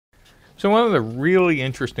So one of the really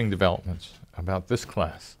interesting developments about this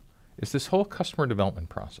class is this whole customer development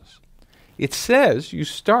process. It says you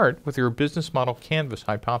start with your business model canvas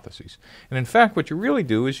hypotheses. And in fact, what you really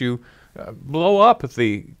do is you blow up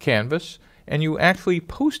the canvas and you actually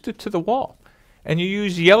post it to the wall. And you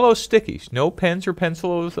use yellow stickies, no pens or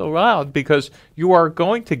pencils allowed, because you are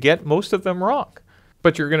going to get most of them wrong.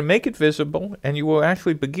 But you're going to make it visible, and you will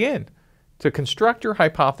actually begin to construct your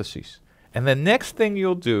hypotheses. And the next thing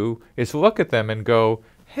you'll do is look at them and go,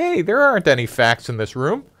 hey, there aren't any facts in this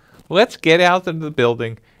room. Let's get out into the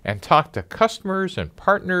building and talk to customers and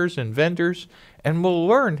partners and vendors, and we'll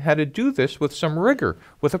learn how to do this with some rigor,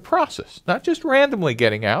 with a process, not just randomly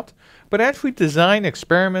getting out, but actually design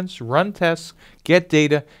experiments, run tests, get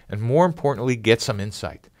data, and more importantly, get some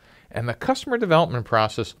insight. And the customer development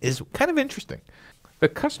process is kind of interesting. The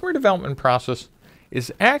customer development process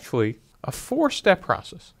is actually a 4-step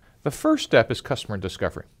process. The first step is customer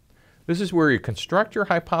discovery. This is where you construct your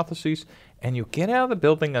hypotheses and you get out of the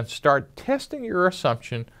building and start testing your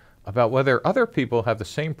assumption about whether other people have the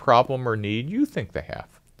same problem or need you think they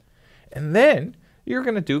have. And then you're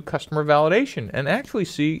going to do customer validation and actually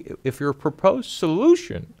see if your proposed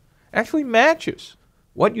solution actually matches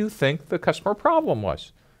what you think the customer problem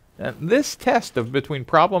was. And this test of between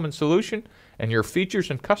problem and solution and your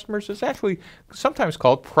features and customers is actually sometimes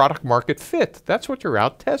called product market fit. That's what you're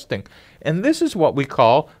out testing. And this is what we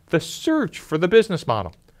call the search for the business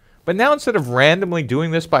model. But now instead of randomly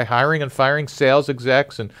doing this by hiring and firing sales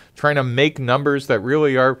execs and trying to make numbers that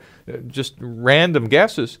really are just random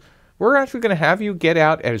guesses, we're actually going to have you get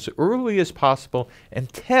out as early as possible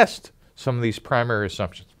and test some of these primary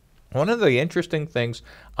assumptions. One of the interesting things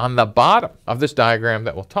on the bottom of this diagram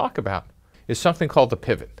that we'll talk about is something called the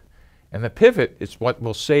pivot. And the pivot is what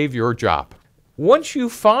will save your job. Once you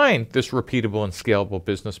find this repeatable and scalable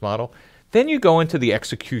business model, then you go into the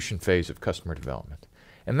execution phase of customer development.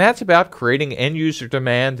 And that's about creating end user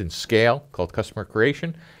demand and scale, called customer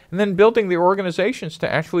creation, and then building the organizations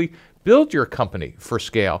to actually build your company for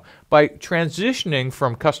scale by transitioning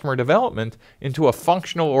from customer development into a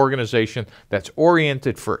functional organization that's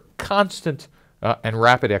oriented for constant and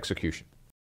rapid execution.